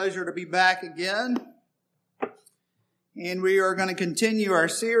Pleasure to be back again. And we are going to continue our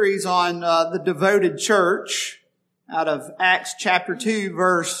series on the devoted church out of Acts chapter 2,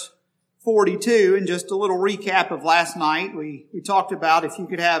 verse 42. And just a little recap of last night. We talked about if you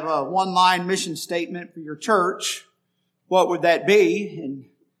could have a one-line mission statement for your church, what would that be? And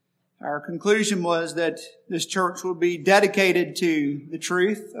our conclusion was that this church will be dedicated to the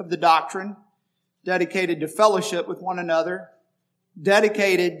truth of the doctrine, dedicated to fellowship with one another,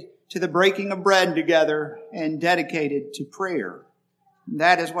 dedicated to the breaking of bread together, and dedicated to prayer. And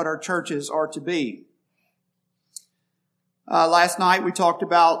that is what our churches are to be. Last night we talked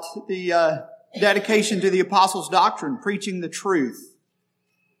about the dedication to the apostles' doctrine, preaching the truth.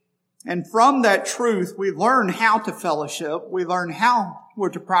 And from that truth, we learn how to fellowship, we learn how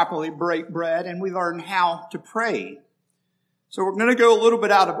we're to properly break bread, and we learn how to pray. So we're going to go a little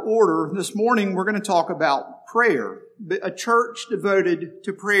bit out of order. This morning we're going to talk about prayer, a church devoted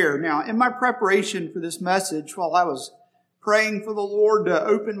to prayer. Now, in my preparation for this message, while I was praying for the Lord to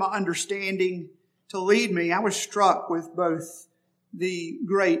open my understanding, to lead me, I was struck with both the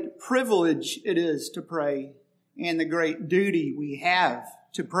great privilege it is to pray and the great duty we have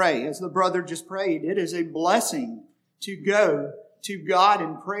to pray. As the brother just prayed, it is a blessing to go to God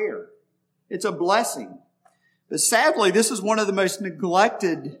in prayer. It's a blessing. But sadly, this is one of the most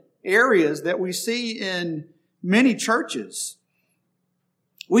neglected areas that we see in many churches.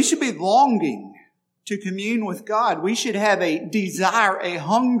 We should be longing to commune with God. We should have a desire, a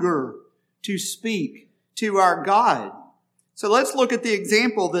hunger to speak to our God. So let's look at the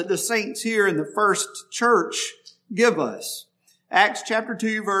example that the saints here in the first church give us. Acts chapter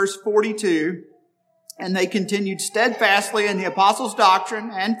 2, verse 42. And they continued steadfastly in the apostles'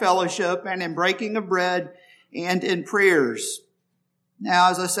 doctrine and fellowship and in breaking of bread and in prayers.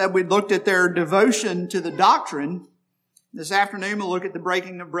 Now, as I said, we looked at their devotion to the doctrine. This afternoon, we'll look at the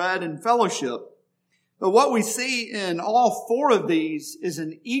breaking of bread and fellowship. But what we see in all four of these is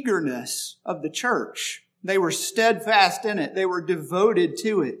an eagerness of the church. They were steadfast in it. They were devoted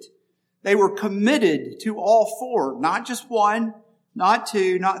to it. They were committed to all four, not just one, not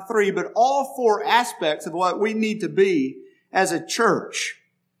two, not three, but all four aspects of what we need to be as a church.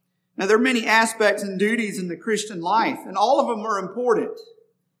 Now, there are many aspects and duties in the Christian life, and all of them are important.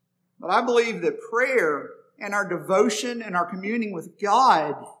 But I believe that prayer and our devotion and our communing with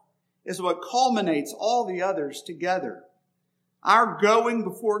God is what culminates all the others together. Our going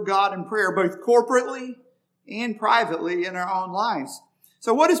before God in prayer, both corporately and privately in our own lives.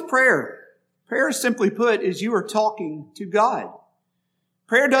 So what is prayer? Prayer, simply put, is you are talking to God.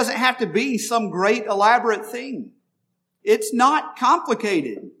 Prayer doesn't have to be some great elaborate thing. It's not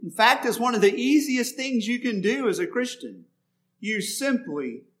complicated. In fact, it's one of the easiest things you can do as a Christian. You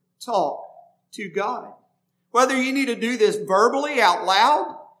simply talk to God. Whether you need to do this verbally out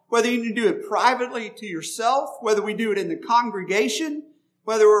loud, whether you need to do it privately to yourself, whether we do it in the congregation,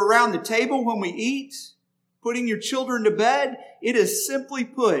 whether we're around the table when we eat, putting your children to bed, it is simply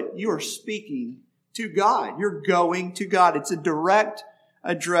put, you are speaking to God. You're going to God. It's a direct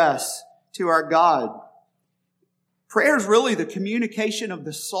address to our God. Prayer is really the communication of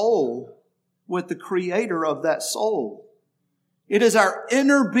the soul with the creator of that soul. It is our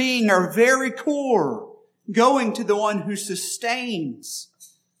inner being, our very core, going to the one who sustains,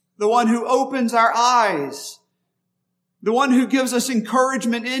 the one who opens our eyes, the one who gives us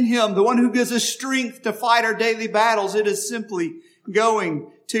encouragement in Him, the one who gives us strength to fight our daily battles. It is simply going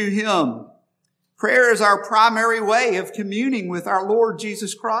to Him. Prayer is our primary way of communing with our Lord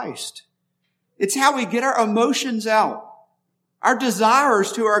Jesus Christ. It's how we get our emotions out, our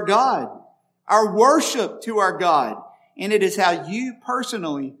desires to our God, our worship to our God, and it is how you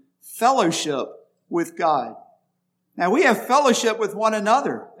personally fellowship with God. Now, we have fellowship with one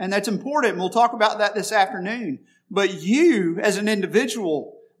another, and that's important. We'll talk about that this afternoon. But you, as an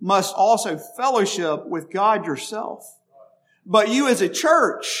individual, must also fellowship with God yourself. But you, as a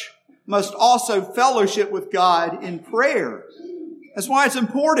church, must also fellowship with God in prayer. That's why it's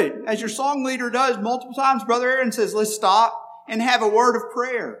important. As your song leader does multiple times, Brother Aaron says, let's stop and have a word of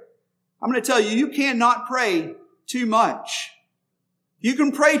prayer. I'm going to tell you, you cannot pray too much. You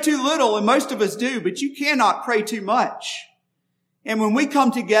can pray too little, and most of us do, but you cannot pray too much. And when we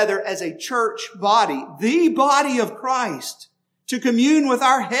come together as a church body, the body of Christ, to commune with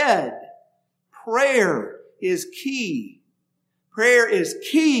our head, prayer is key. Prayer is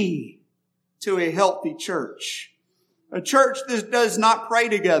key to a healthy church. A church that does not pray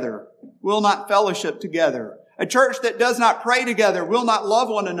together will not fellowship together. A church that does not pray together will not love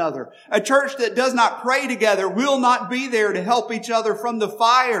one another. A church that does not pray together will not be there to help each other from the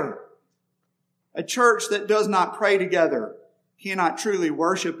fire. A church that does not pray together cannot truly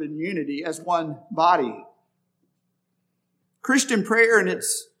worship in unity as one body. Christian prayer in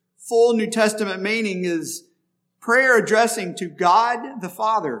its full New Testament meaning is prayer addressing to God the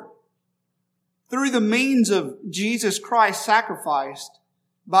Father through the means of Jesus Christ sacrificed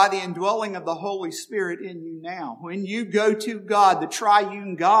by the indwelling of the Holy Spirit in you now. When you go to God, the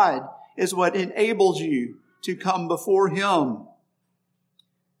triune God is what enables you to come before Him.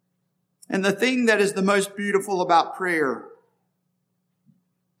 And the thing that is the most beautiful about prayer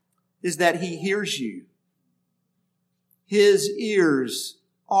is that He hears you. His ears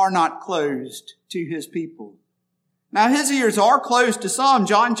are not closed to His people. Now, His ears are closed to some.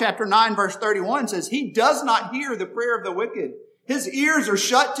 John chapter 9 verse 31 says, He does not hear the prayer of the wicked. His ears are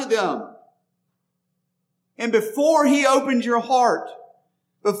shut to them. And before He opened your heart,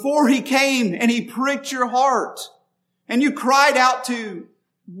 before He came and He pricked your heart, and you cried out to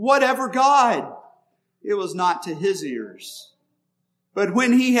whatever God, it was not to His ears. But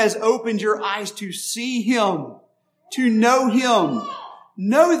when He has opened your eyes to see Him, to know Him,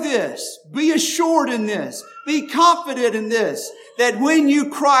 know this, be assured in this, be confident in this, that when you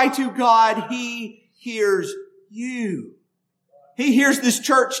cry to God, He hears you. He hears this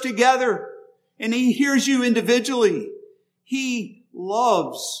church together, and He hears you individually. He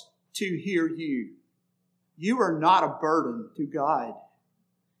loves to hear you. You are not a burden to God.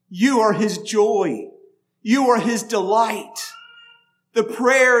 You are His joy. You are His delight. The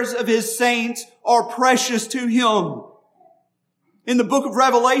prayers of His saints are precious to Him. In the book of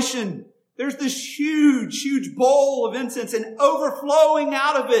Revelation, there's this huge, huge bowl of incense, and overflowing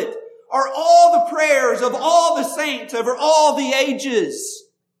out of it are all the prayers of all the saints over all the ages.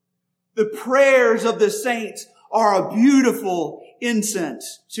 The prayers of the saints are a beautiful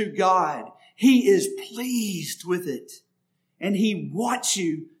incense to God. He is pleased with it, and He wants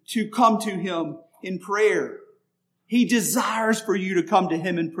you to come to Him in prayer. He desires for you to come to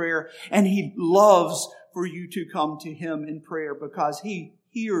Him in prayer, and He loves for you to come to Him in prayer because He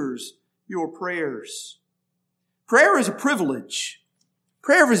hears your prayers. Prayer is a privilege.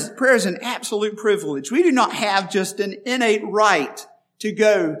 Prayer is an absolute privilege. We do not have just an innate right to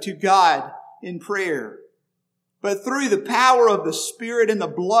go to God in prayer. But through the power of the Spirit and the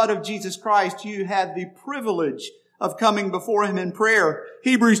blood of Jesus Christ, you have the privilege of coming before Him in prayer.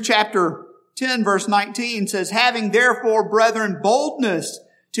 Hebrews chapter 10 verse 19 says, having therefore, brethren, boldness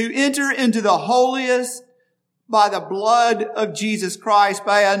to enter into the holiest by the blood of Jesus Christ,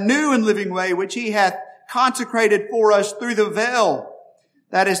 by a new and living way, which He hath consecrated for us through the veil,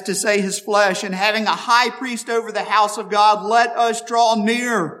 that is to say, His flesh, and having a high priest over the house of God, let us draw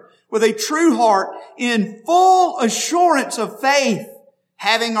near with a true heart in full assurance of faith,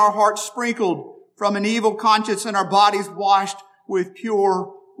 having our hearts sprinkled from an evil conscience and our bodies washed with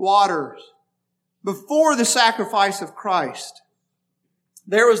pure waters. Before the sacrifice of Christ,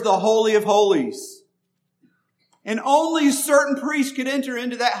 there was the Holy of Holies. And only certain priests could enter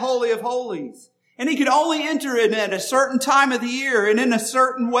into that Holy of Holies. And he could only enter in at a certain time of the year and in a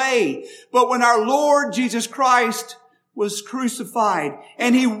certain way. But when our Lord Jesus Christ was crucified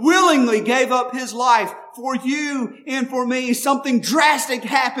and He willingly gave up His life for you and for me, something drastic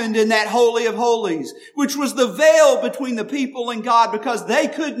happened in that Holy of Holies, which was the veil between the people and God, because they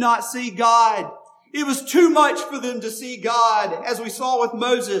could not see God. It was too much for them to see God. As we saw with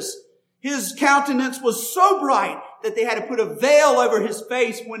Moses, his countenance was so bright that they had to put a veil over his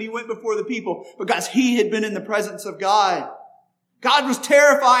face when he went before the people, because he had been in the presence of God. God was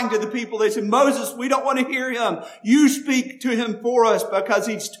terrifying to the people. They said, Moses, we don't want to hear him. You speak to him for us, because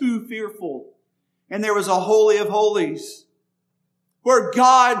he's too fearful. And there was a Holy of Holies where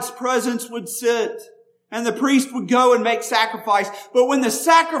God's presence would sit, and the priest would go and make sacrifice. But when the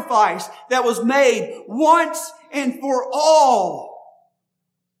sacrifice that was made once and for all,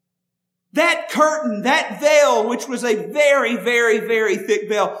 that curtain, that veil, which was a very, very, very thick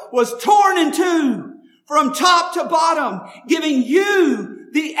veil, was torn in two from top to bottom, giving you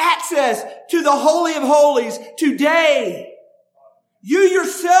the access to the Holy of Holies today. You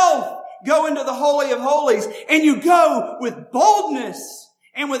yourself go into the Holy of Holies, and you go with boldness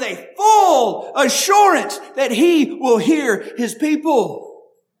and with a full assurance that He will hear His people.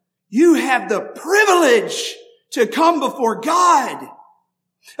 You have the privilege to come before God.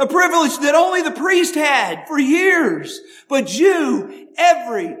 A privilege that only the priest had for years. But you,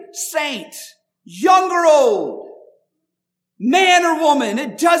 every saint, young or old, man or woman,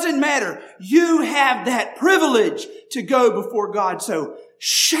 it doesn't matter. You have that privilege to go before God. So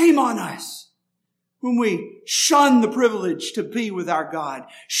shame on us when we shun the privilege to be with our God.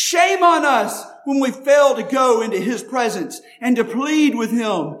 Shame on us when we fail to go into His presence and to plead with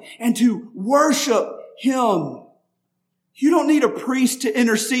Him and to worship Him. You don't need a priest to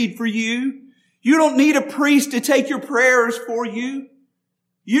intercede for you. You don't need a priest to take your prayers for you.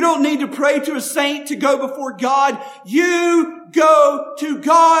 You don't need to pray to a saint to go before God. You go to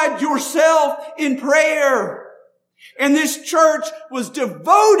God yourself in prayer. And this church was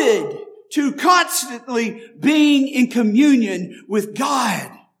devoted to constantly being in communion with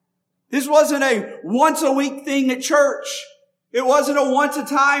God. This wasn't a once a week thing at church. It wasn't a once a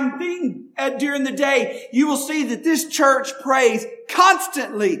time thing during the day. You will see that this church prays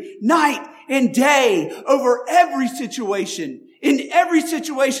constantly, night and day, over every situation. In every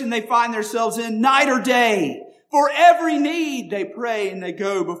situation they find themselves in, night or day. For every need they pray and they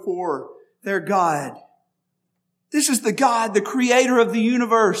go before their God. This is the God, the creator of the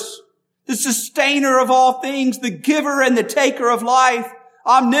universe, the sustainer of all things, the giver and the taker of life,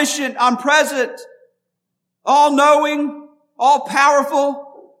 omniscient, omnipresent, all-knowing,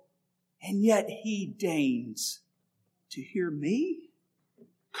 all-powerful. And yet He deigns to hear me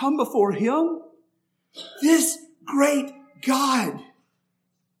come before Him. This great God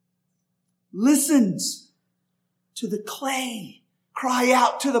listens to the clay cry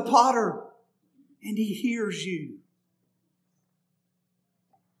out to the potter, and He hears you.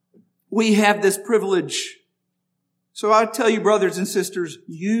 We have this privilege. So I tell you, brothers and sisters,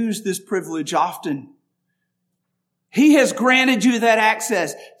 use this privilege often. He has granted you that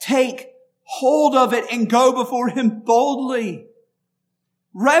access. Take hold of it and go before Him boldly.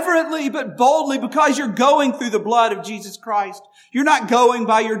 Reverently, but boldly, because you're going through the blood of Jesus Christ. You're not going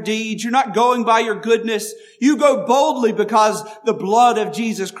by your deeds. You're not going by your goodness. You go boldly because the blood of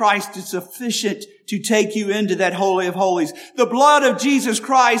Jesus Christ is sufficient to take you into that Holy of Holies. The blood of Jesus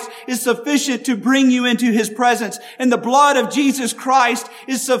Christ is sufficient to bring you into His presence. And the blood of Jesus Christ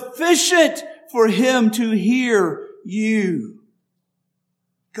is sufficient for Him to hear you.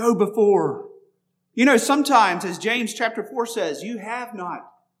 Go before. You know, sometimes, as James chapter 4 says, you have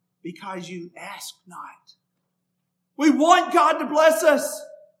not because you ask not. We want God to bless us.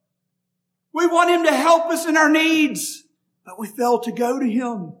 We want Him to help us in our needs, but we fail to go to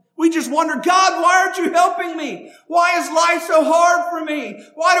Him. We just wonder, God, why aren't you helping me? Why is life so hard for me?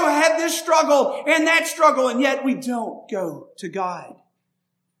 Why do I have this struggle and that struggle? And yet we don't go to God.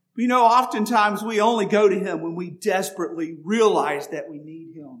 You know, oftentimes we only go to Him when we desperately realize that we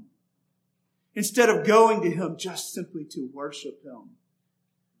need Him, instead of going to Him just simply to worship Him.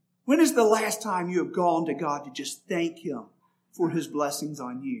 When is the last time you have gone to God to just thank Him for His blessings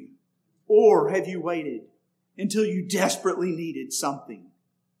on you? Or have you waited until you desperately needed something?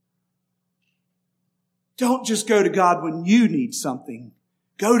 Don't just go to God when you need something.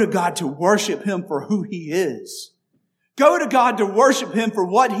 Go to God to worship Him for who He is. Go to God to worship Him for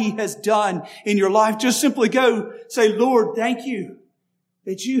what He has done in your life. Just simply go say, Lord, thank you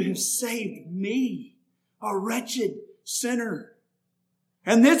that you have saved me, a wretched sinner.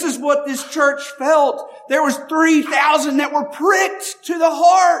 And this is what this church felt. There was 3,000 that were pricked to the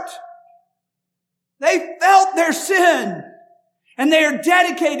heart. They felt their sin. And they are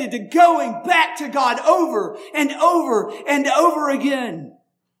dedicated to going back to God over and over and over again.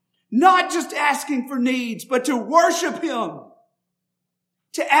 Not just asking for needs, but to worship Him.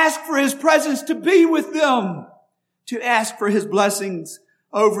 To ask for His presence to be with them. To ask for His blessings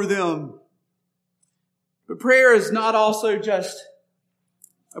over them. But prayer is not also just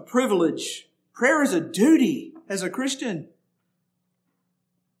a privilege. Prayer is a duty as a Christian.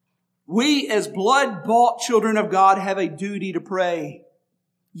 We as blood-bought children of God have a duty to pray.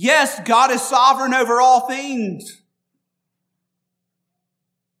 Yes, God is sovereign over all things.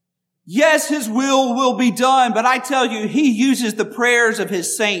 Yes, His will be done, but I tell you, He uses the prayers of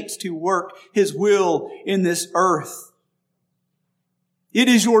His saints to work His will in this earth. It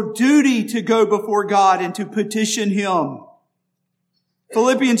is your duty to go before God and to petition Him.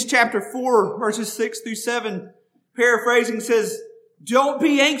 Philippians chapter 4, verses 6 through 7, paraphrasing, says, don't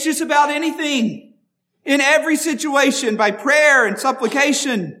be anxious about anything. In every situation, by prayer and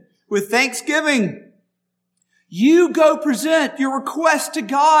supplication, with thanksgiving, you go present your request to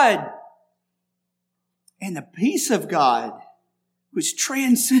God. And the peace of God, which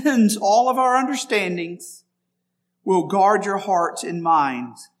transcends all of our understandings, will guard your hearts and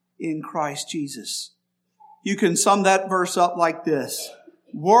minds in Christ Jesus. You can sum that verse up like this.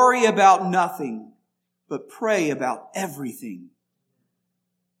 Worry about nothing, but pray about everything.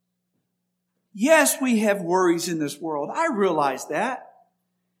 Yes, we have worries in this world. I realize that.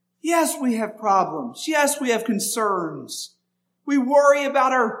 Yes, we have problems. Yes, we have concerns. We worry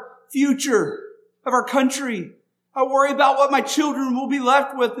about our future of our country. I worry about what my children will be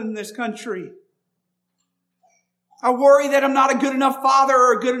left with in this country. I worry that I'm not a good enough father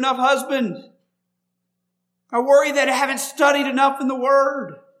or a good enough husband. I worry that I haven't studied enough in the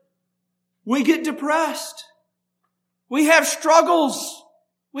Word. We get depressed. We have struggles.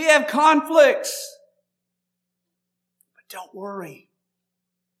 We have conflicts. But don't worry.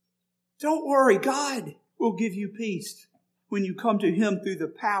 Don't worry. God will give you peace when you come to Him through the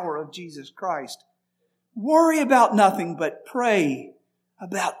power of Jesus Christ. Worry about nothing, but pray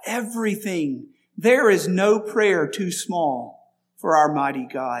about everything. There is no prayer too small for our mighty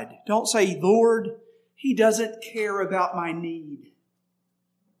God. Don't say, Lord, He doesn't care about my need.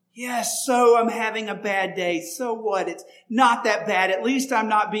 Yes, so I'm having a bad day. So what? It's not that bad. At least I'm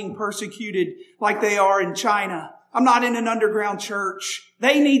not being persecuted like they are in China. I'm not in an underground church.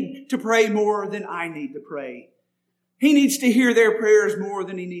 They need to pray more than I need to pray. He needs to hear their prayers more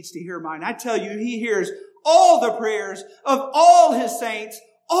than He needs to hear mine. I tell you, He hears all the prayers of all His saints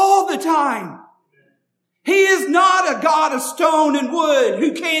all the time. He is not a God of stone and wood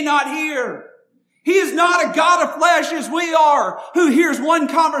who cannot hear. He is not a God of flesh as we are, who hears one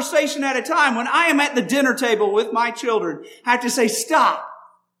conversation at a time. When I am at the dinner table with my children, I have to say, stop.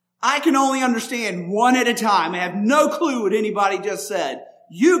 I can only understand one at a time. I have no clue what anybody just said.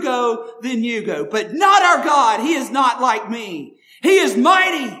 You go, then you go. But not our God. He is not like me. He is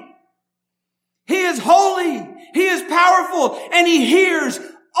mighty. He is holy. He is powerful. And He hears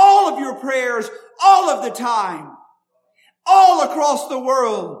all of your prayers all of the time. All across the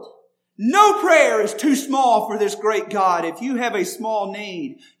world. No prayer is too small for this great God. If you have a small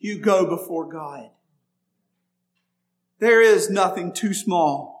need, you go before God. There is nothing too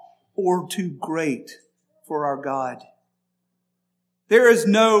small or too great for our God. There is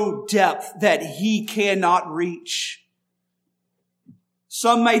no depth that He cannot reach.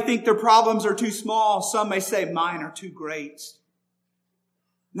 Some may think their problems are too small. Some may say mine are too great.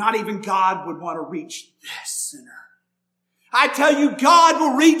 Not even God would want to reach this sinner. I tell you, God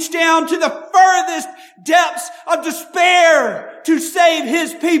will reach down to the furthest depths of despair to save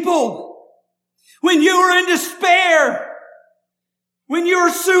His people. When you are in despair, when you are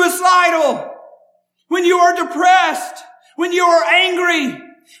suicidal, when you are depressed, when you are angry,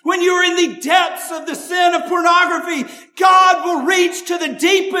 when you are in the depths of the sin of pornography, God will reach to the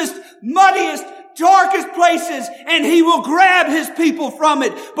deepest, muddiest, darkest places and He will grab His people from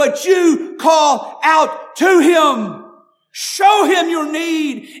it. But you call out to Him. Show Him your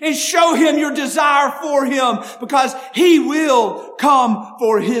need and show Him your desire for Him, because He will come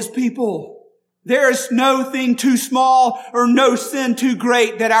for His people. There is no thing too small or no sin too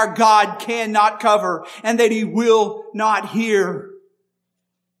great that our God cannot cover and that He will not hear.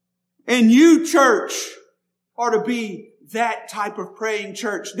 And you, church, are to be that type of praying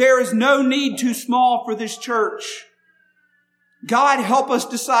church. There is no need too small for this church. God, help us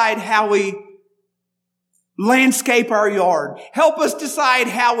decide how we landscape our yard. Help us decide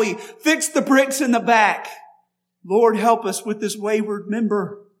how we fix the bricks in the back. Lord, help us with this wayward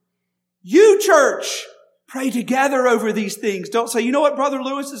member. You, church, pray together over these things. Don't say, you know what, Brother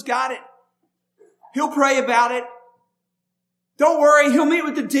Lewis has got it. He'll pray about it. Don't worry, he'll meet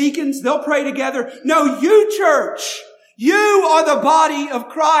with the deacons. They'll pray together. No, you, church, you are the body of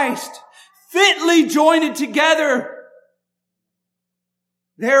Christ, fitly joined together.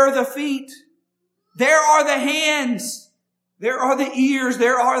 There are the feet. There are the hands. There are the ears.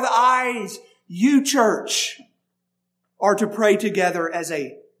 There are the eyes. You, church, are to pray together as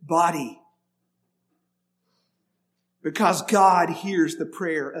a body, because God hears the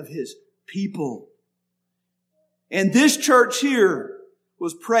prayer of His people. And this church here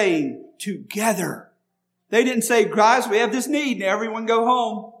was praying together. They didn't say, guys, we have this need, and everyone go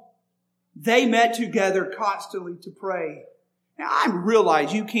home. They met together constantly to pray. Now, I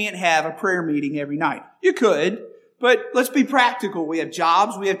realize you can't have a prayer meeting every night. You could, but let's be practical. We have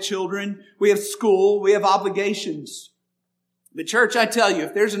jobs, we have children, we have school, we have obligations. But church, I tell you,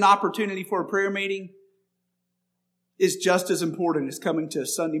 if there's an opportunity for a prayer meeting, it's just as important as coming to a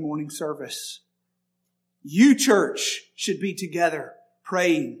Sunday morning service. You, church, should be together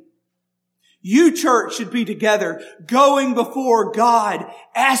praying. You, church, should be together going before God,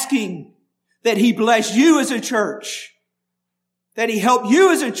 asking that He bless you as a church, that He help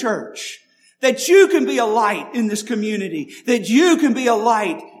you as a church, that you can be a light in this community, that you can be a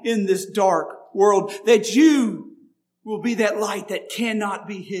light in this dark world, that you will be that light that cannot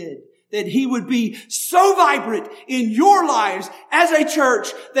be hid, that He would be so vibrant in your lives as a church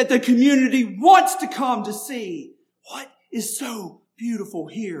that the community wants to come to see what is so beautiful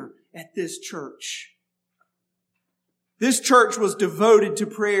here at this church. This church was devoted to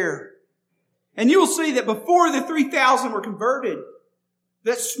prayer. And you will see that before the 3,000 were converted,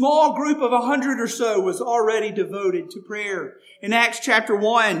 that small group of 100 or so was already devoted to prayer. In Acts chapter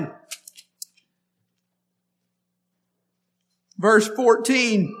 1, Verse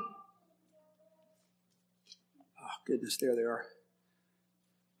 14. Oh, goodness, there they are.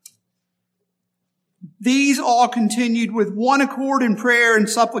 These all continued with one accord in prayer and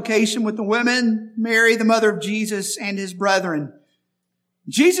supplication with the women, Mary, the mother of Jesus, and his brethren.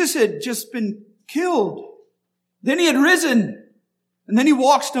 Jesus had just been killed. Then he had risen. And then he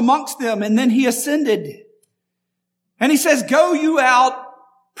walks amongst them. And then he ascended. And he says, go you out,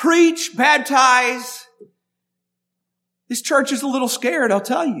 preach, baptize. This church is a little scared, I'll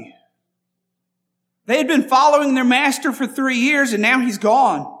tell you. They had been following their master for 3 years, and now he's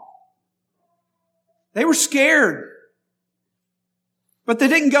gone. They were scared. But they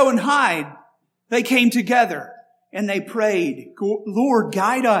didn't go and hide. They came together and they prayed, Lord,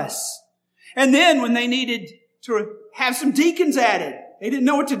 guide us. And then when they needed to have some deacons added, they didn't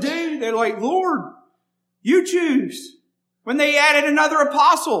know what to do. They're like, Lord, you choose. When they added another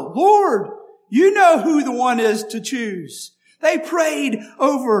apostle, Lord, you know who the one is to choose. They prayed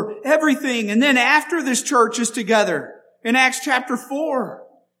over everything. And then after this church is together, in Acts chapter 4,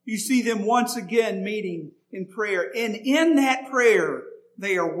 you see them once again meeting in prayer. And in that prayer,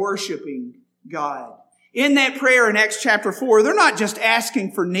 they are worshiping God. In that prayer in Acts chapter 4, they're not just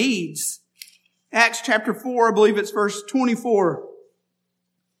asking for needs. Acts chapter 4, I believe it's verse 24.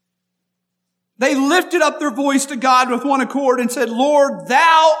 They lifted up their voice to God with one accord and said, Lord,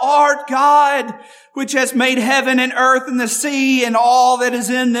 thou art God, which has made heaven and earth and the sea and all that is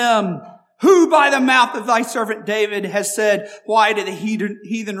in them. Who by the mouth of thy servant David has said, why do the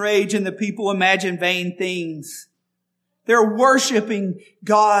heathen rage and the people imagine vain things? They're worshiping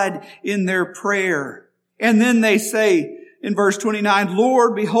God in their prayer. And then they say in verse 29,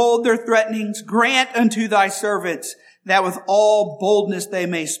 Lord, behold their threatenings, grant unto thy servants that with all boldness they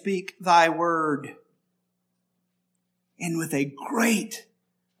may speak thy word. And with a great,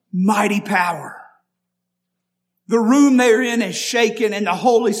 mighty power. The room they're in is shaken and the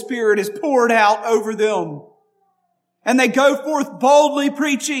Holy Spirit is poured out over them. And they go forth boldly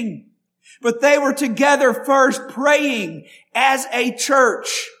preaching. But they were together first praying as a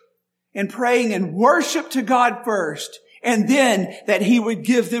church and praying in worship to God first. And then that He would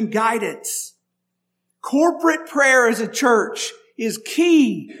give them guidance. Corporate prayer as a church is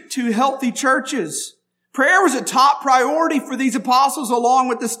key to healthy churches. Prayer was a top priority for these apostles along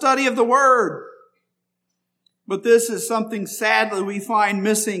with the study of the Word. But this is something sadly we find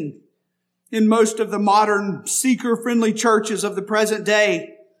missing in most of the modern seeker-friendly churches of the present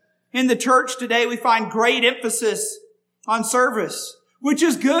day. In the church today, we find great emphasis on service, which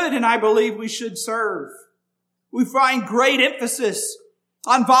is good, and I believe we should serve. We find great emphasis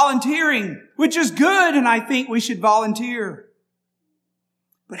on volunteering, which is good, and I think we should volunteer.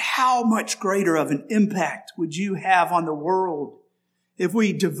 But how much greater of an impact would you have on the world if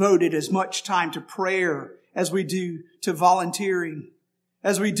we devoted as much time to prayer as we do to volunteering,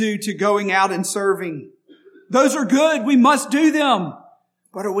 as we do to going out and serving? Those are good. We must do them.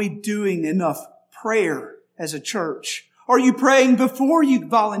 But are we doing enough prayer as a church? Are you praying before you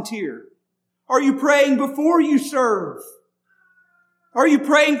volunteer? Are you praying before you serve? Are you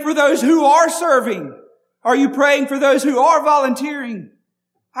praying for those who are serving? Are you praying for those who are volunteering?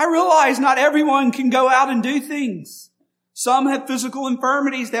 I realize not everyone can go out and do things. Some have physical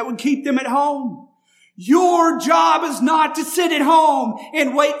infirmities that would keep them at home. Your job is not to sit at home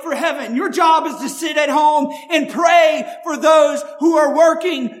and wait for heaven. Your job is to sit at home and pray for those who are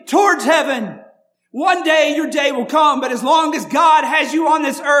working towards heaven. One day your day will come, but as long as God has you on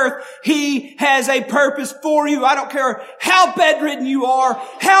this earth, He has a purpose for you. I don't care how bedridden you are,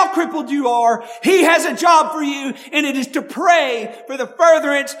 how crippled you are. He has a job for you, and it is to pray for the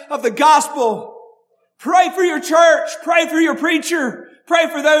furtherance of the gospel. Pray for your church. Pray for your preacher. Pray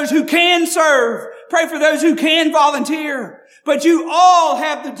for those who can serve. Pray for those who can volunteer. But you all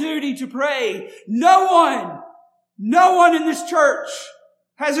have the duty to pray. No one in this church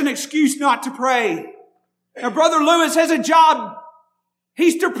has an excuse not to pray. Now, Brother Lewis has a job.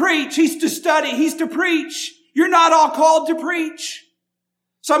 He's to preach. He's to study. He's to preach. You're not all called to preach.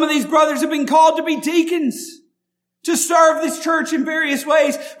 Some of these brothers have been called to be deacons, to serve this church in various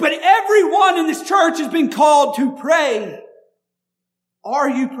ways. But everyone in this church has been called to pray. Are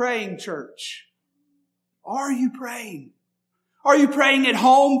you praying, church? Are you praying? Are you praying at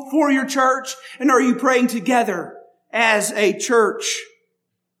home for your church? And are you praying together as a church?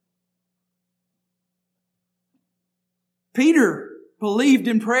 Peter believed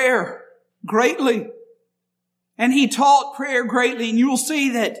in prayer greatly, and he taught prayer greatly. And you will see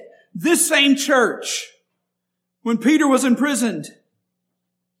that this same church, when Peter was imprisoned,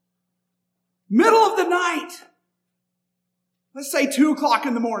 middle of the night, let's say 2 o'clock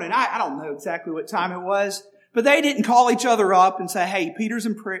in the morning. I don't know exactly what time it was, But they didn't call each other up and say, hey, Peter's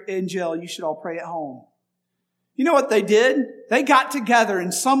in jail. You should all pray at home. You know what they did? They got together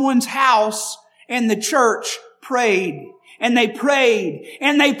in someone's house and the church prayed. And they prayed,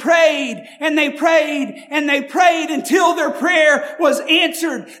 and they prayed, and they prayed, and they prayed until their prayer was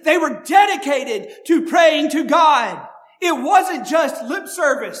answered. They were dedicated to praying to God. It wasn't just lip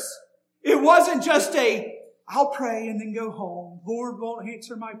service. It wasn't just I'll pray and then go home. Lord won't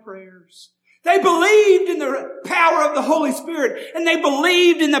answer my prayers. They believed in the power of the Holy Spirit, and they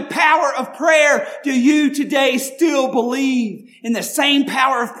believed in the power of prayer. Do you today still believe in the same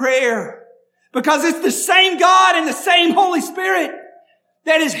power of prayer? Because it's the same God and the same Holy Spirit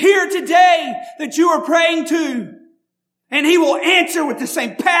that is here today that you are praying to. And He will answer with the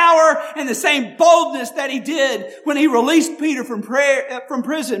same power and the same boldness that He did when He released Peter from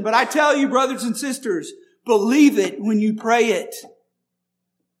prison. But I tell you, brothers and sisters, believe it when you pray it.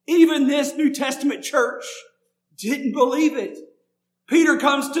 Even this New Testament church didn't believe it. Peter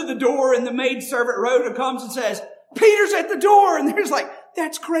comes to the door and the maidservant Rhoda comes and says, Peter's at the door. And they're like,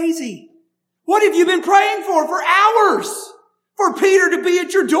 that's crazy. What have you been praying for hours? For Peter to be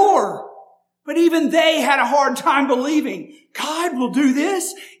at your door. But even they had a hard time believing. God will do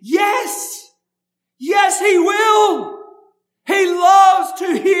this? Yes. Yes, He will. He loves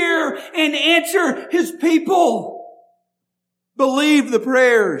to hear and answer His people. Believe the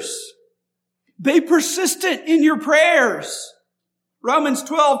prayers. Be persistent in your prayers. Romans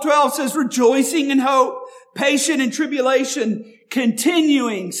 12:12 says, rejoicing in hope, patient in tribulation,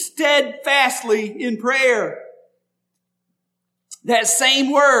 continuing steadfastly in prayer. That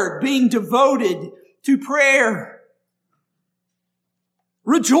same word, being devoted to prayer.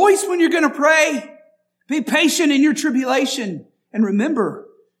 Rejoice when you're going to pray. Be patient in your tribulation. And remember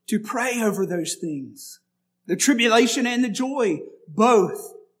to pray over those things. The tribulation and the joy,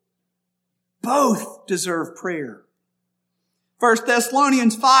 both deserve prayer. 1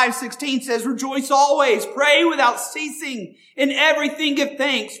 Thessalonians 5:16 says, rejoice always, pray without ceasing, in everything give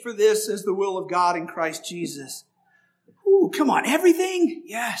thanks, for this is the will of God in Christ Jesus. Ooh, come on, everything?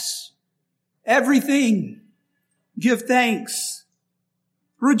 Yes. Everything. Give thanks.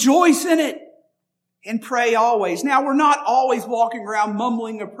 Rejoice in it and pray always. Now, we're not always walking around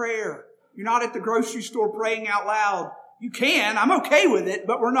mumbling a prayer. You're not at the grocery store praying out loud. You can. I'm okay with it,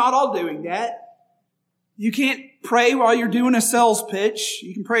 but we're not all doing that. You can't pray while you're doing a sales pitch.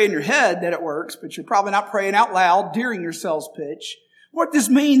 You can pray in your head that it works, but you're probably not praying out loud during your sales pitch. What this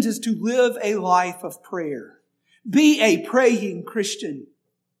means is to live a life of prayer. Be a praying Christian.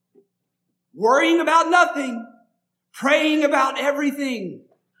 Worrying about nothing. Praying about everything.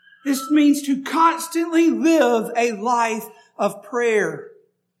 This means to constantly live a life of prayer.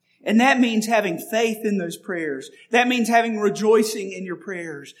 And that means having faith in those prayers. That means having rejoicing in your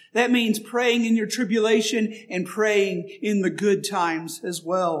prayers. That means praying in your tribulation and praying in the good times as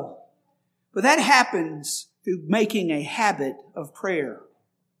well. But that happens through making a habit of prayer.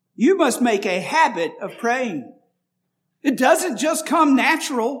 You must make a habit of praying. It doesn't just come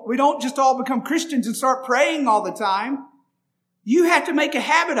natural. We don't just all become Christians and start praying all the time. You have to make a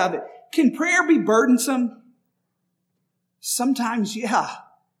habit of it. Can prayer be burdensome? Sometimes, yeah.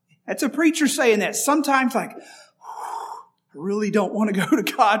 That's a preacher saying that. Sometimes I really don't want to go to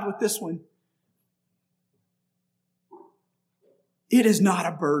God with this one. It is not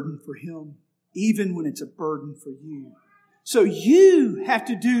a burden for Him, even when it's a burden for you. So you have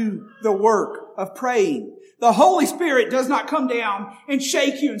to do the work of praying. The Holy Spirit does not come down and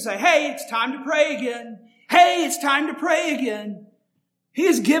shake you and say, hey, it's time to pray again. Hey, it's time to pray again. He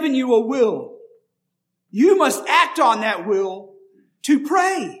has given you a will. You must act on that will to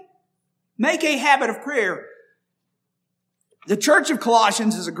pray. Make a habit of prayer. The church of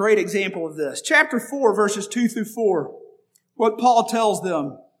Colossians is a great example of this. Chapter 4, verses 2 through 4. What Paul tells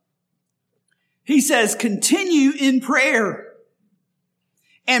them. He says, continue in prayer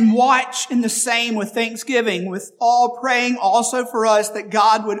and watch in the same with thanksgiving, with all praying also for us that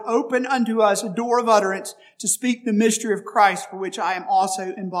God would open unto us a door of utterance to speak the mystery of Christ, for which I am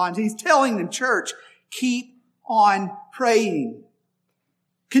also in bonds. He's telling them, church, keep on praying.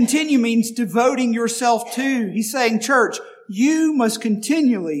 Continue means devoting yourself to. He's saying, church, you must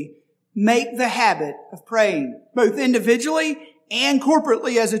continually make the habit of praying, both individually and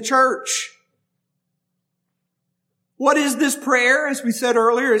corporately as a church. What is this prayer? As we said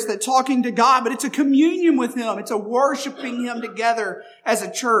earlier, it's that talking to God, but it's a communion with Him. It's a worshiping Him together as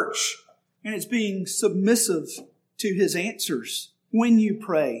a church. And it's being submissive to His answers when you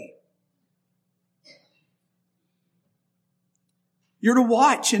pray. You're to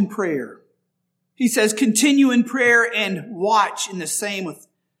watch in prayer. He says, continue in prayer and watch in the same with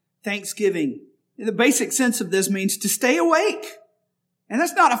thanksgiving. the basic sense of this means to stay awake. And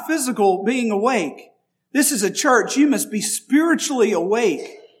that's not a physical being awake. This is a church. You must be spiritually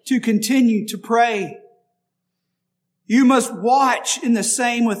awake to continue to pray. You must watch in the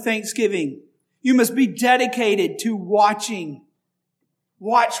same with thanksgiving. You must be dedicated to watching.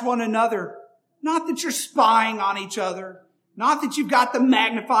 Watch one another. Not that you're spying on each other. Not that you've got the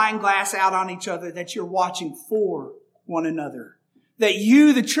magnifying glass out on each other, that you're watching for one another. That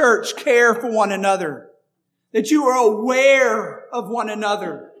you, the church, care for one another. That you are aware of one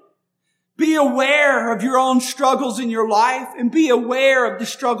another. Be aware of your own struggles in your life and be aware of the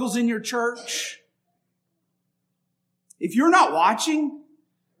struggles in your church. If you're not watching,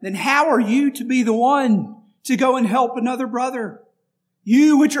 then how are you to be the one to go and help another brother?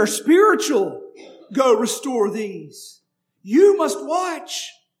 You which are spiritual, go restore these. You must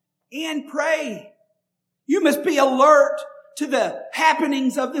watch and pray. You must be alert to the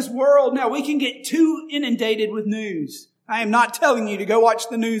happenings of this world. Now, we can get too inundated with news. I am not telling you to go watch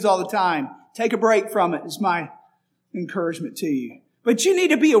the news all the time. Take a break from it is my encouragement to you. But you need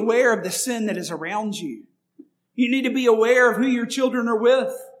to be aware of the sin that is around you. You need to be aware of who your children are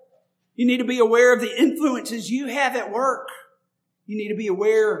with. You need to be aware of the influences you have at work. You need to be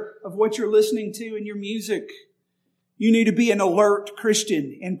aware of what you're listening to in your music. You need to be an alert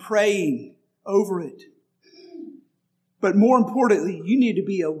Christian and praying over it. But more importantly, you need to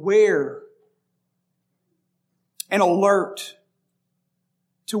be aware and alert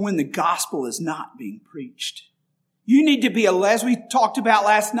to when the gospel is not being preached. You need to be, as we talked about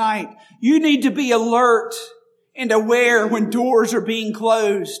last night, you need to be alert and aware when doors are being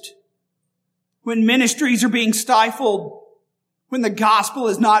closed, when ministries are being stifled, when the gospel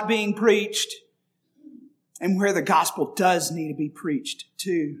is not being preached, and where the gospel does need to be preached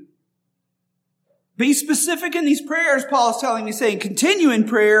too. Be specific in these prayers, Paul is telling me, saying, continue in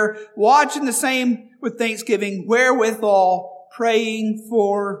prayer, watch in the same with thanksgiving, wherewithal praying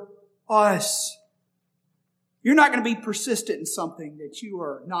for us. You're not going to be persistent in something that you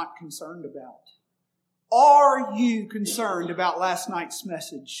are not concerned about. Are you concerned about last night's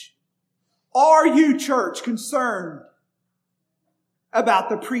message? Are you, church, concerned about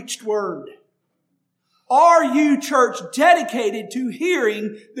the preached word? Are you, church, dedicated to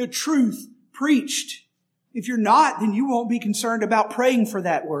hearing the truth preached? If you're not, then you won't be concerned about praying for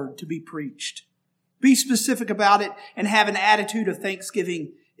that word to be preached. Be specific about it and have an attitude of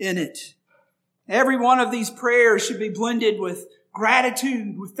thanksgiving in it. Every one of these prayers should be blended with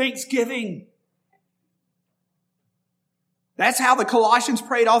gratitude, with thanksgiving. That's how the Colossians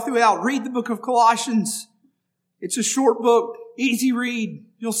prayed all throughout. Read the book of Colossians. It's a short book, easy read.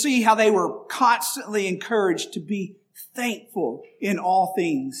 You'll see how they were constantly encouraged to be thankful in all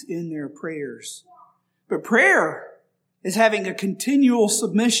things in their prayers. But prayer is having a continual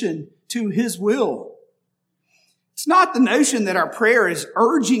submission to His will. It's not the notion that our prayer is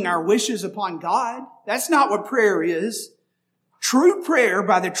urging our wishes upon God. That's not what prayer is. True prayer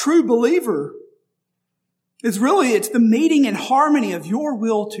by the true believer is it's the meeting in harmony of your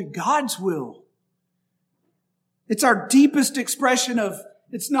will to God's will. It's our deepest expression of,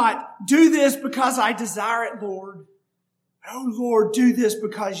 it's not, do this because I desire it, Lord. Oh, Lord, do this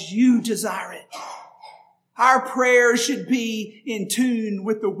because you desire it. Our prayers should be in tune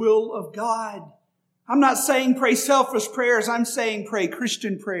with the will of God. I'm not saying pray selfish prayers. I'm saying pray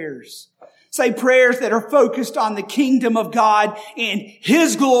Christian prayers. Say prayers that are focused on the kingdom of God and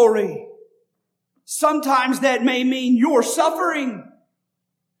His glory. Sometimes that may mean your suffering.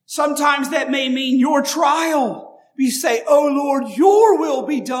 Sometimes that may mean your trial. You say, oh Lord, your will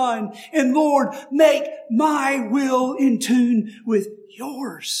be done. And Lord, make my will in tune with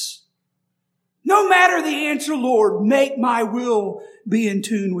yours. No matter the answer, Lord, make my will be in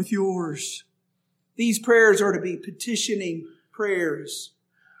tune with yours. These prayers are to be petitioning prayers.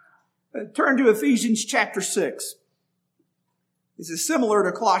 Turn to Ephesians chapter 6. This is similar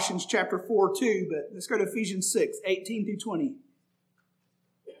to Colossians chapter 4 too, but let's go to Ephesians 6, 18 through 20.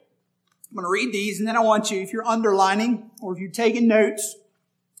 I'm going to read these, and then I want you, if you're underlining or if you're taking notes,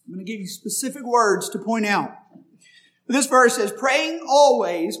 I'm going to give you specific words to point out. This verse says, praying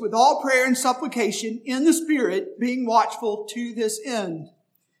always with all prayer and supplication in the Spirit, being watchful to this end,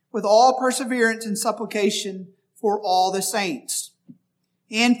 with all perseverance and supplication for all the saints.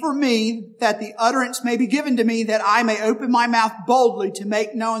 And for me, that the utterance may be given to me, that I may open my mouth boldly to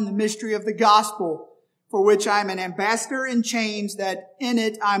make known the mystery of the gospel, for which I am an ambassador in chains, that in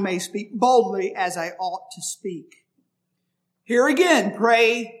it I may speak boldly as I ought to speak. Here again,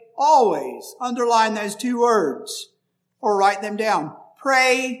 pray always. Underline those two words or write them down.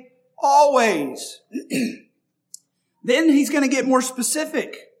 Pray always. Then he's going to get more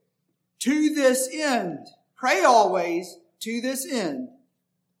specific. to this end. Pray always to this end.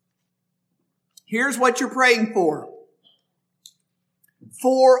 Here's what you're praying for.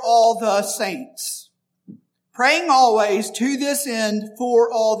 For all the saints. Praying always to this end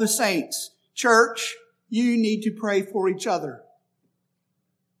for all the saints. Church, you need to pray for each other.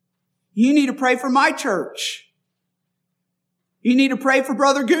 You need to pray for my church. You need to pray for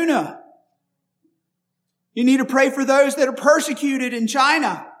Brother Guna. You need to pray for those that are persecuted in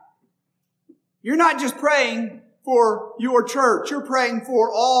China. You're not just praying for your church. You're praying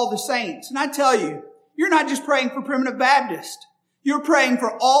for all the saints. And I tell you, you're not just praying for Primitive Baptist. You're praying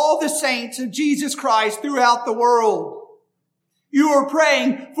for all the saints of Jesus Christ throughout the world. You are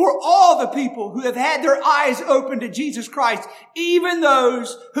praying for all the people who have had their eyes open to Jesus Christ, even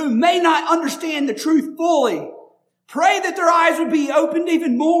those who may not understand the truth fully. Pray that their eyes would be opened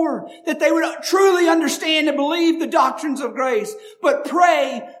even more, that they would truly understand and believe the doctrines of grace. But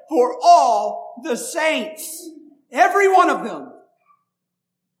pray for all the saints, every one of them.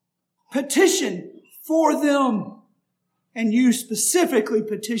 Petition for them. And you specifically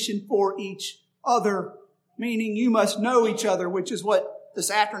petition for each other, meaning you must know each other, which is what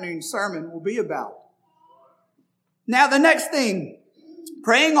this afternoon's sermon will be about. Now the next thing,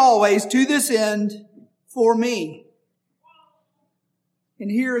 praying always to this end for me.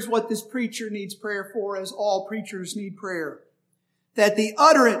 And here is what this preacher needs prayer for, as all preachers need prayer. That the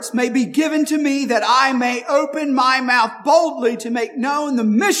utterance may be given to me, that I may open my mouth boldly to make known the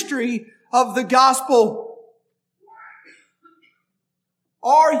mystery of the gospel.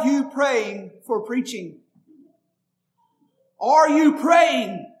 Are you praying for preaching? Are you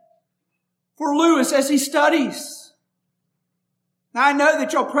praying for Lewis as he studies? Now I know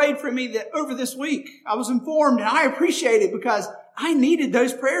that y'all prayed for me over this week. I was informed and I appreciate it because I needed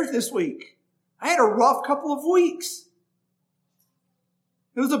those prayers this week. I had a rough couple of weeks.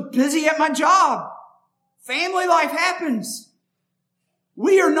 It was busy at my job. Family life happens.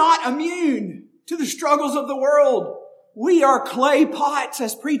 We are not immune to the struggles of the world. We are clay pots,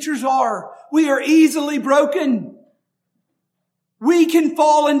 as preachers are. We are easily broken. We can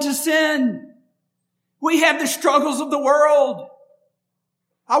fall into sin. We have the struggles of the world.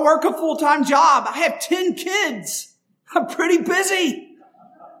 I work a full-time job. I have 10 kids. I'm pretty busy.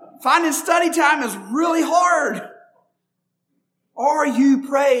 Finding study time is really hard. Are you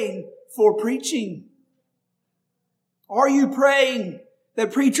praying for preaching? Are you praying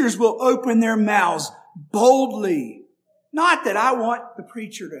that preachers will open their mouths boldly? Not that I want the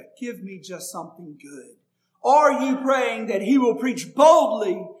preacher to give me just something good. Are you praying that he will preach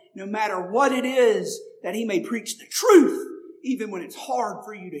boldly no matter what it is, that he may preach the truth even when it's hard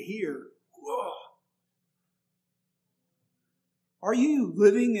for you to hear? Whoa. Are you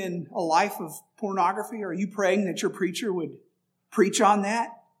living in a life of pornography? Are you praying that your preacher would preach on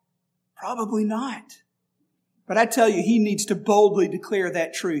that? Probably not. But I tell you, he needs to boldly declare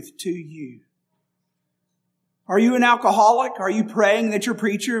that truth to you. Are you an alcoholic? Are you praying that your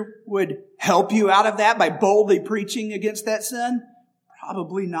preacher would help you out of that by boldly preaching against that sin?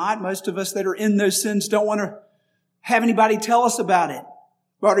 Probably not. Most of us that are in those sins don't want to have anybody tell us about it.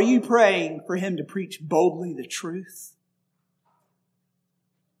 But are you praying for him to preach boldly the truth?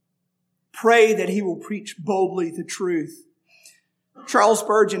 Pray that he will preach boldly the truth. Charles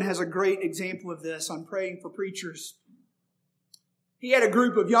Spurgeon has a great example of this on praying for preachers. He had a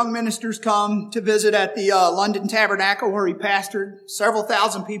group of young ministers come to visit at the London Tabernacle where he pastored. Several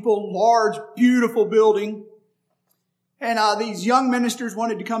thousand people, large, beautiful building. And these young ministers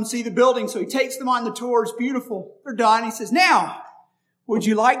wanted to come see the building, so he takes them on the tour. It's beautiful. They're done. He says, "Now, would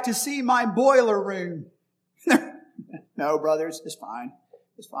you like to see my boiler room?" "No, brothers, it's fine.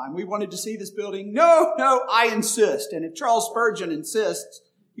 It's fine. We wanted to see this building." No, I insist. And if Charles Spurgeon insists,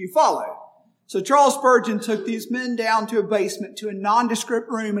 you follow. So Charles Spurgeon took these men down to a basement, to a nondescript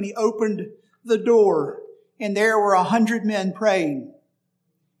room, and he opened the door. And there were 100 men praying.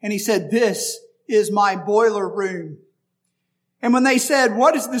 And he said, "This is my boiler room." And when they said,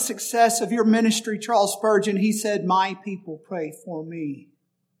 "What is the success of your ministry, Charles Spurgeon?" he said, "My people pray for me."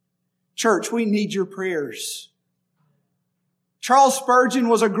 Church, we need your prayers. Charles Spurgeon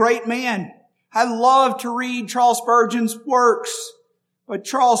was a great man. I love to read Charles Spurgeon's works. But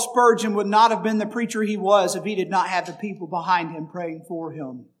Charles Spurgeon would not have been the preacher he was if he did not have the people behind him praying for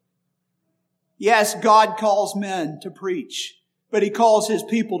him. Yes, God calls men to preach, but he calls his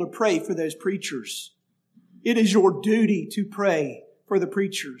people to pray for those preachers. It is your duty to pray for the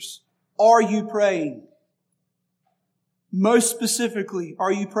preachers. Are you praying? Most specifically,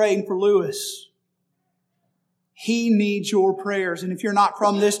 are you praying for Lewis? He needs your prayers. And if you're not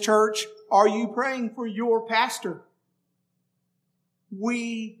from this church, are you praying for your pastor?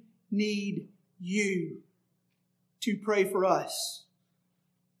 We need you to pray for us.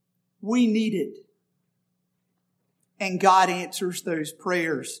 We need it. And God answers those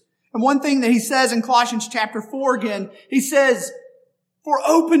prayers. And one thing that he says in Colossians chapter 4 again, he says, for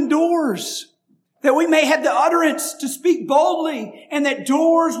open doors, that we may have the utterance to speak boldly and that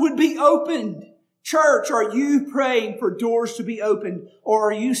doors would be opened. Church, are you praying for doors to be opened, or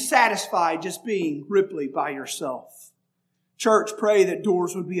are you satisfied just being Ripley by yourself? Church, pray that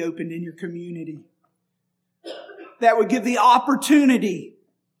doors would be opened in your community. That would give the opportunity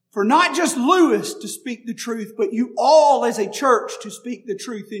for not just Lewis to speak the truth, but you all as a church to speak the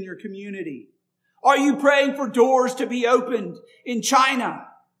truth in your community. Are you praying for doors to be opened in China?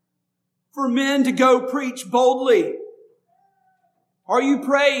 For men to go preach boldly? Are you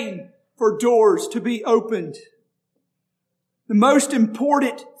praying for doors to be opened? The most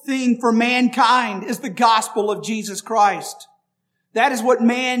important thing for mankind is the gospel of Jesus Christ. That is what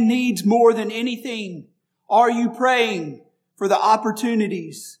man needs more than anything. Are you praying for the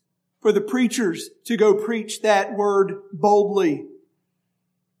opportunities for the preachers to go preach that word boldly?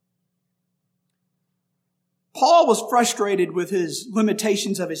 Paul was frustrated with his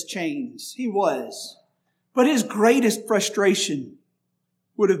limitations of his chains. He was. But his greatest frustration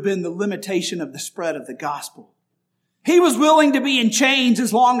would have been the limitation of the spread of the gospel. He was willing to be in chains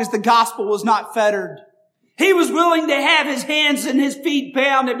as long as the gospel was not fettered. He was willing to have his hands and his feet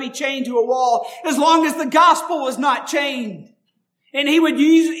bound and be chained to a wall as long as the gospel was not chained. And he would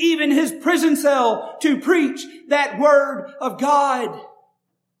use even his prison cell to preach that word of God.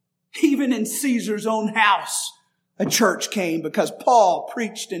 Even in Caesar's own house, a church came because Paul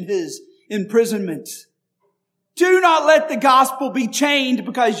preached in his imprisonment. Do not let the gospel be chained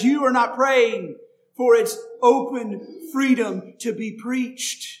because you are not praying for its open freedom to be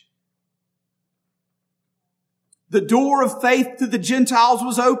preached. The door of faith to the Gentiles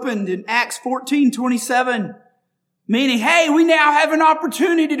was opened in Acts 14:27. Meaning, hey, we now have an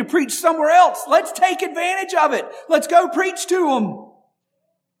opportunity to preach somewhere else. Let's take advantage of it. Let's go preach to them.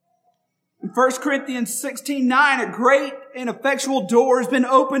 In 1 Corinthians 16:9, a great and effectual door has been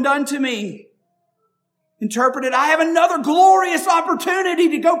opened unto me. Interpreted, I have another glorious opportunity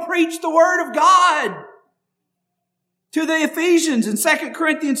to go preach the word of God. To the Ephesians in 2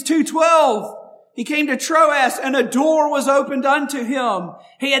 Corinthians 2:12, he came to Troas and a door was opened unto him.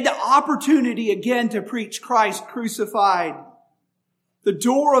 He had the opportunity again to preach Christ crucified. The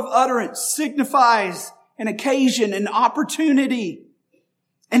door of utterance signifies an occasion, an opportunity,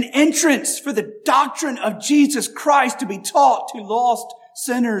 an entrance for the doctrine of Jesus Christ to be taught to lost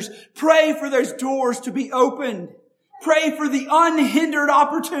sinners. Pray for those doors to be opened. Pray for the unhindered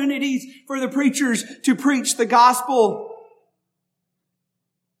opportunities for the preachers to preach the gospel.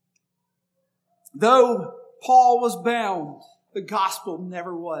 Though Paul was bound, the gospel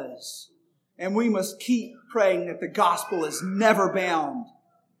never was. And we must keep praying that the gospel is never bound.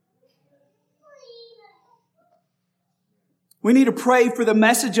 We need to pray for the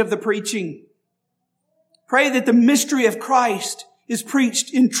message of the preaching. Pray that the mystery of Christ is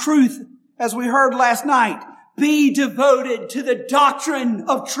preached in truth, as we heard last night. Be devoted to the doctrine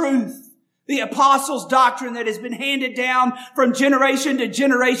of truth, the apostles' doctrine that has been handed down from generation to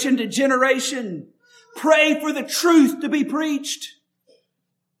generation to generation. Pray for the truth to be preached.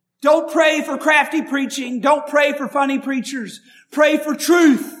 Don't pray for crafty preaching. Don't pray for funny preachers. Pray for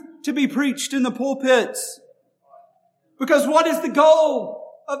truth to be preached in the pulpits. Because what is the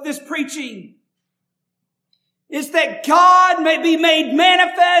goal of this preaching? It's that God may be made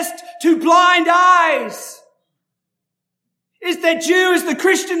manifest to blind eyes. It's that you as the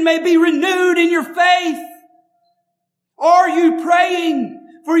Christian may be renewed in your faith. Are you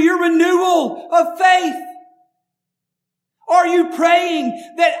praying for your renewal of faith? Are you praying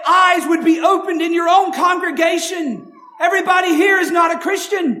that eyes would be opened in your own congregation? Everybody here is not a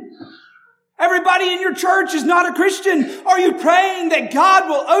Christian. Everybody in your church is not a Christian. Are you praying that God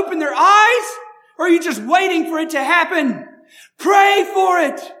will open their eyes? Or are you just waiting for it to happen? Pray for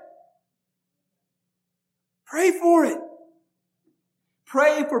it. Pray for it.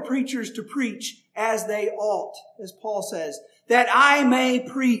 Pray for preachers to preach as they ought, as Paul says, that I may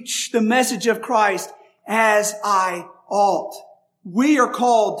preach the message of Christ as I ought. We are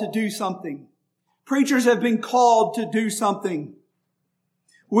called to do something. Preachers have been called to do something.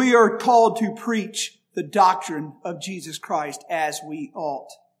 We are called to preach the doctrine of Jesus Christ as we ought.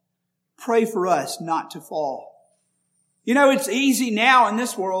 Pray for us not to fall. You know, it's easy now in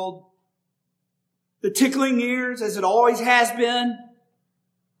this world. The tickling ears, as it always has been.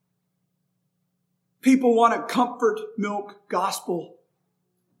 People want a comfort milk gospel.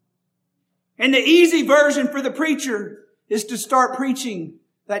 And the easy version for the preacher is to start preaching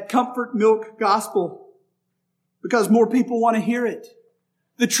that comfort milk gospel because more people want to hear it.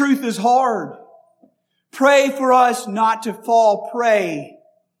 The truth is hard. Pray for us not to fall prey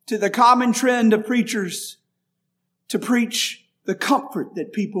to the common trend of preachers to preach the comfort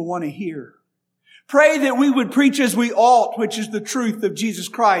that people want to hear. Pray that we would preach as we ought, which is the truth of Jesus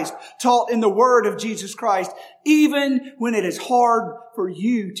Christ, taught in the Word of Jesus Christ, even when it is hard for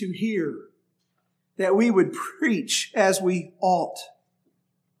you to hear, that we would preach as we ought.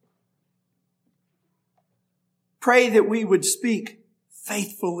 Pray that we would speak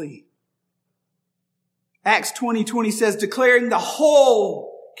faithfully. Acts 20:20 says, declaring the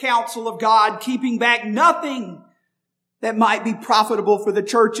whole counsel of God, keeping back nothing that might be profitable for the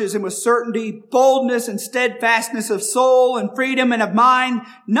churches, and with certainty, boldness, and steadfastness of soul and freedom and of mind,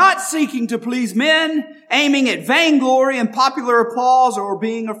 not seeking to please men, aiming at vainglory and popular applause, or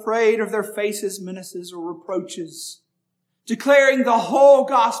being afraid of their faces, menaces, or reproaches. Declaring the whole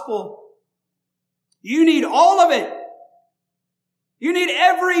gospel. You need all of it. You need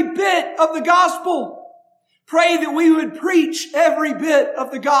every bit of the gospel. Pray that we would preach every bit of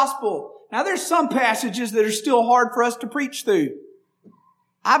the gospel. Now, there's some passages that are still hard for us to preach through.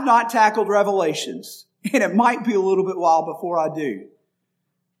 I've not tackled Revelations, and it might be a little bit while before I do.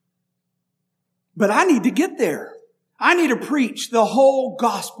 But I need to get there. I need to preach the whole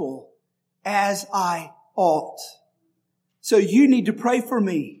gospel as I ought. So you need to pray for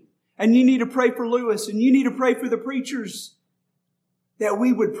me, and you need to pray for Lewis, and you need to pray for the preachers, that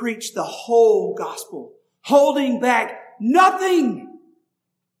we would preach the whole gospel, holding back nothing.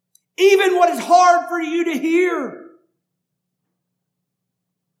 Even what is hard for you to hear.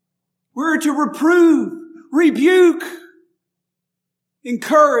 We're to reprove, rebuke,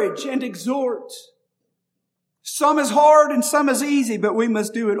 encourage, and exhort. Some is hard and some is easy, but we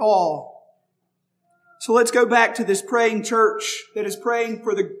must do it all. So let's go back to this praying church that is praying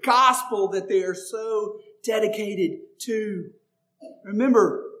for the gospel that they are so dedicated to.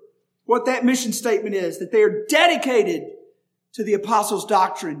 Remember what that mission statement is, that they are dedicated to the apostles'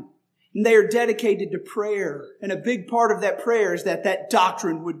 doctrine. And they are dedicated to prayer. And a big part of that prayer is that that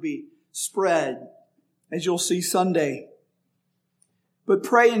doctrine would be spread, as you'll see Sunday. But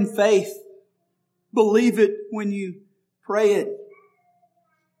pray in faith. Believe it when you pray it.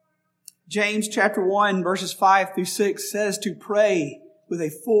 James chapter 1 verses 5 through 6 says to pray with a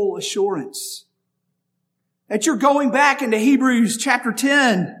full assurance. That you're going back into Hebrews chapter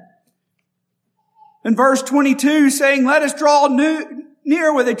 10 and verse 22 saying, let us draw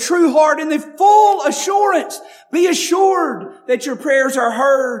near with a true heart in the full assurance. Be assured that your prayers are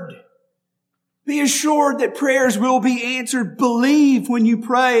heard. Be assured that prayers will be answered. Believe when you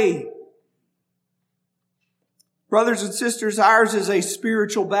pray. Brothers and sisters, ours is a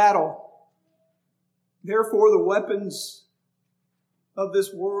spiritual battle. Therefore, the weapons of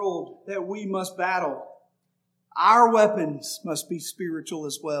this world that we must battle, our weapons must be spiritual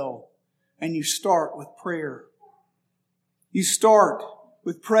as well. And you start with prayer. You start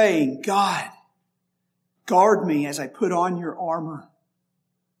with praying, God, guard me as I put on your armor.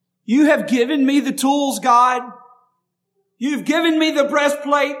 You have given me the tools, God. You've given me the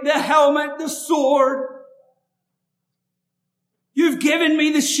breastplate, the helmet, the sword. You've given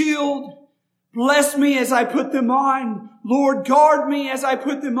me the shield. Bless me as I put them on. Lord, guard me as I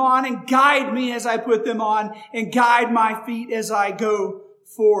put them on, and guide me as I put them on, and guide my feet as I go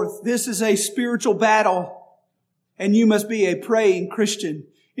forth. This is a spiritual battle. And you must be a praying Christian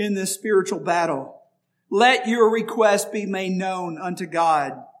in this spiritual battle. Let your request be made known unto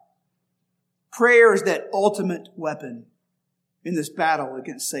God. Prayer is that ultimate weapon in this battle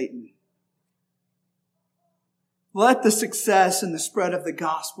against Satan. Let the success and the spread of the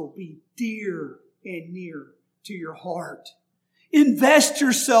gospel be dear and near to your heart. Invest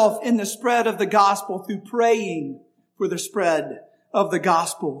yourself in the spread of the gospel through praying for the spread of the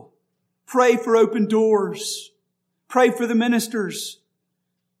gospel. Pray for open doors. Pray for the ministers,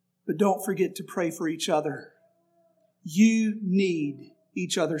 but don't forget to pray for each other. You need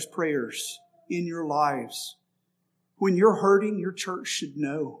each other's prayers in your lives. When you're hurting, your church should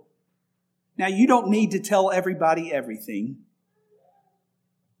know. Now, you don't need to tell everybody everything,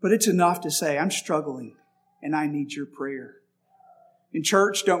 but it's enough to say, I'm struggling and I need your prayer. In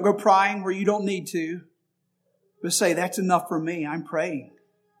church, don't go prying where you don't need to, but say, that's enough for me. I'm praying.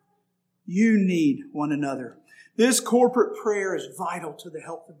 You need one another. This corporate prayer is vital to the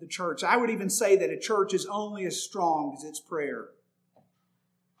health of the church. I would even say that a church is only as strong as its prayer.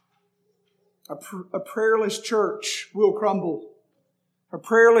 A prayerless church will crumble. A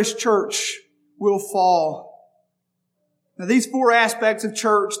prayerless church will fall. Now, these four aspects of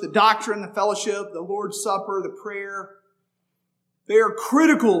church, the doctrine, the fellowship, the Lord's Supper, the prayer, They are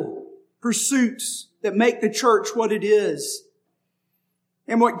critical pursuits that make the church what it is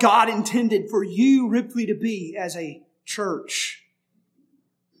and what God intended for you, Ripley, to be as a church.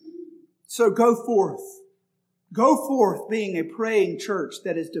 So go forth. Go forth being a praying church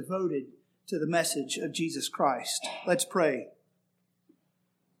that is devoted to the message of Jesus Christ. Let's pray.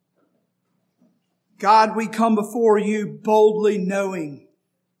 God, we come before you boldly knowing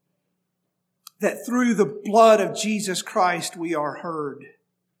that through the blood of Jesus Christ we are heard,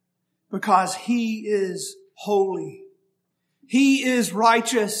 because He is holy. He is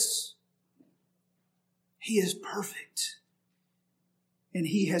righteous. He is perfect. And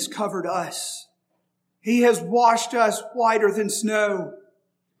He has covered us. He has washed us whiter than snow.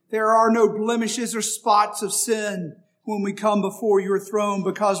 There are no blemishes or spots of sin when we come before your throne,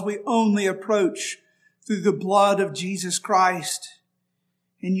 because we only approach through the blood of Jesus Christ.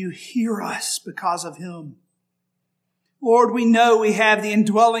 And you hear us because of Him. Lord, we know we have the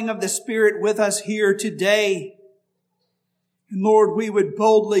indwelling of the Spirit with us here today. And Lord, we would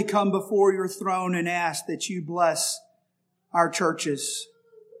boldly come before your throne and ask that you bless our churches.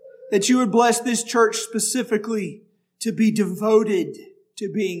 That you would bless this church specifically to be devoted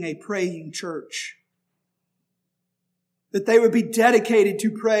to being a praying church. That they would be dedicated to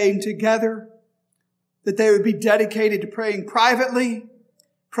praying together. That they would be dedicated to praying privately,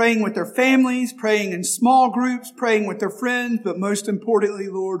 praying with their families, praying in small groups, praying with their friends, but most importantly,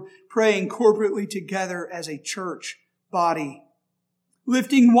 Lord, praying corporately together as a church body.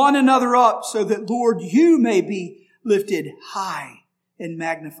 Lifting one another up so that, Lord, you may be lifted high and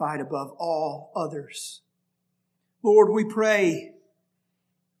magnified above all others. Lord, we pray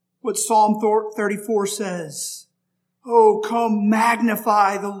what Psalm 34 says. Oh, come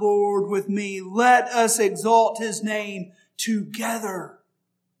magnify the Lord with me. Let us exalt His name together.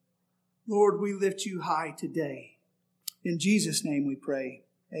 Lord, we lift you high today. In Jesus' name we pray.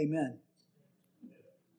 Amen.